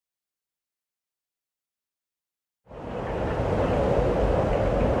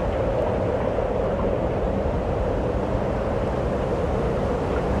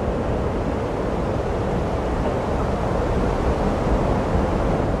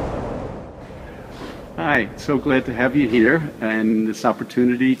Hi, so glad to have you here and this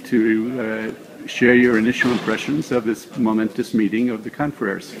opportunity to share your initial impressions of this momentous meeting of the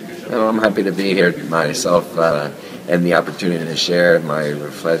confreres. Well, I'm happy to be here myself and the opportunity to share my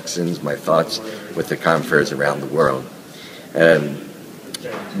reflections, my thoughts with the confreres around the world.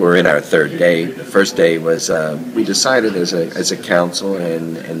 We're in our third day. The first day was we decided as a council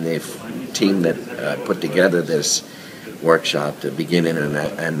and the team that put together this workshop to begin in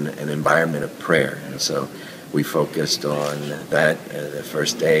an environment of prayer. And so we focused on that the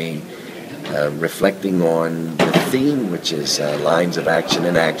first day, reflecting on the theme, which is lines of action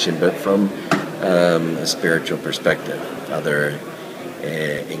and action, but from a spiritual perspective. Father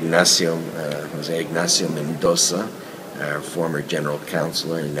Jose Ignacio Mendoza, our former general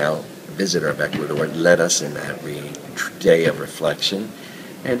counselor and now visitor of Ecuador, led us in that day of reflection.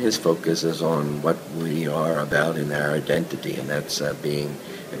 And his focus is on what we are about in our identity, and that's being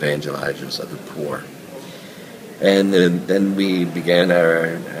evangelizers of the poor. And then we began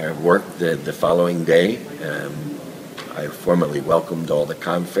our work the following day. I formally welcomed all the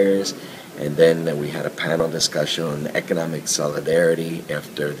confreres, and then we had a panel discussion on economic solidarity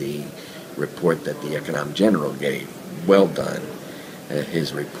after the report that the Economic General gave. Well done,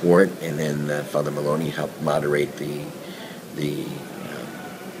 his report, and then Father Maloney helped moderate the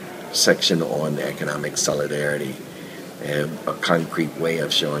section on economic solidarity, a concrete way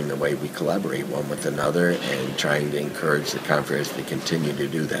of showing the way we collaborate one with another and trying to encourage the confreres to continue to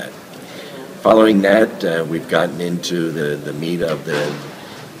do that. Following that, we've gotten into the meat of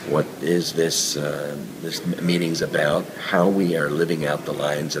what is this meeting's about, how we are living out the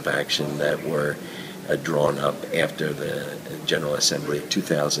lines of action that were drawn up after the General Assembly of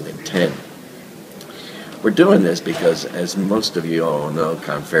 2010. We're doing this because, as most of you all know,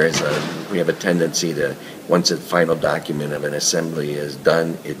 confreres, we have a tendency to, once a final document of an assembly is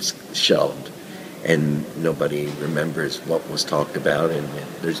done, it's shelved, and nobody remembers what was talked about, and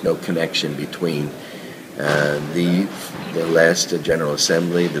there's no connection between the last General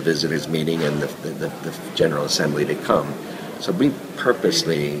Assembly, the visitors' meeting, and the General Assembly to come. So we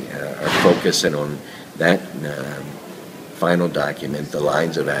purposely are focusing on that final document, the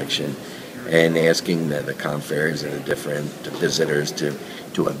lines of action, and asking the confreres and the different visitors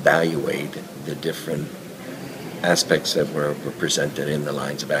to evaluate the different aspects that were presented in the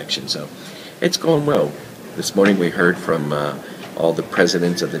lines of action. So it's going well. This morning we heard from all the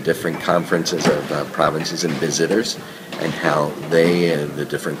presidents of the different conferences of provinces and visitors, and how they and the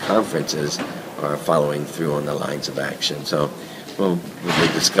different conferences are following through on the lines of action. So well,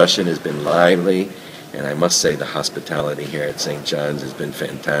 the discussion has been lively, and I must say the hospitality here at St. John's has been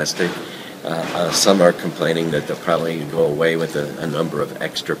fantastic. Some are complaining that they'll probably go away with a number of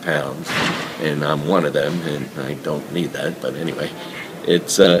extra pounds, and I'm one of them, and I don't need that. But anyway,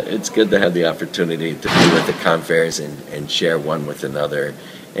 it's good to have the opportunity to be with the confreres and share one with another,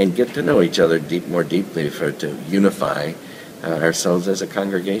 and get to know each other more deeply, to unify ourselves as a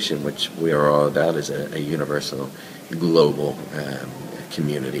congregation, which we are all about as a universal, global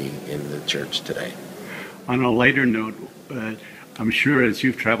community in the church today. On a lighter note, I'm sure as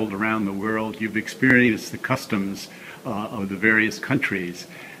you've traveled around the world, you've experienced the customs of the various countries.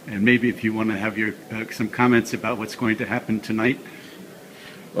 And maybe if you want to have some comments about what's going to happen tonight.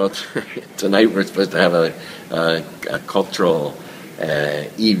 Well, tonight we're supposed to have a cultural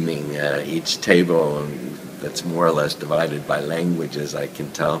evening. Each table that's more or less divided by languages, I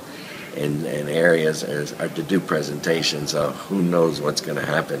can tell, and areas are to do presentations. So who knows what's going to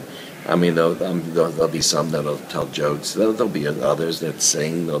happen. I mean, there'll be some that'll tell jokes. There'll be others that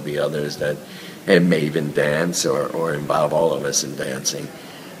sing. There'll be others that may even dance or involve all of us in dancing.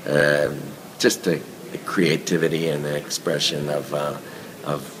 Just the creativity and the expression of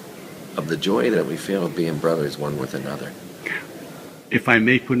the joy that we feel of being brothers one with another. If I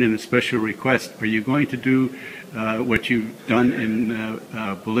may put in a special request, are you going to do what you've done in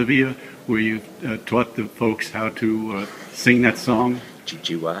Bolivia, where you've taught the folks how to sing that song?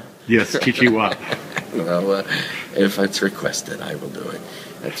 Chichiwa? Yes, Chichiwa. Well, if it's requested, I will do it.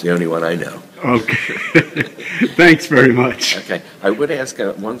 That's the only one I know. Okay. Thanks very much. Okay. I would ask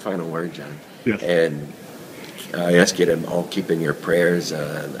one final word, John. Yes. And I ask you to all keep in your prayers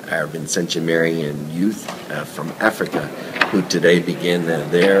our Vincentiamarian youth from Africa, who today begin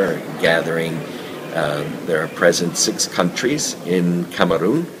their gathering. There are present 6 countries in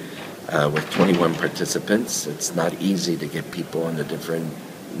Cameroon with 21 participants. It's not easy to get people in the different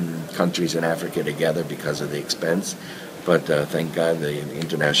countries in Africa together because of the expense. But thank God the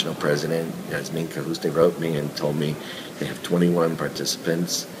international president, Yasmin Kahuste, wrote me and told me they have 21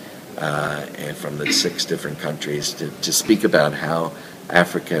 participants and from the 6 different countries to speak about how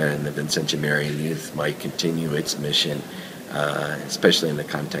Africa and the Vincentian Marian Youth might continue its mission, especially in the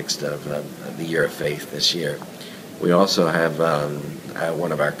context of the Year of Faith this year. We also have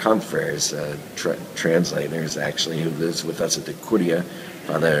one of our confreres, translators actually, who lives with us at the Curia,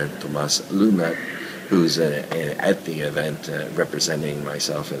 Father Tomas Luna, who's at the event representing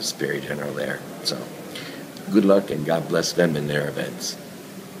myself as Superior General there. So good luck and God bless them in their events.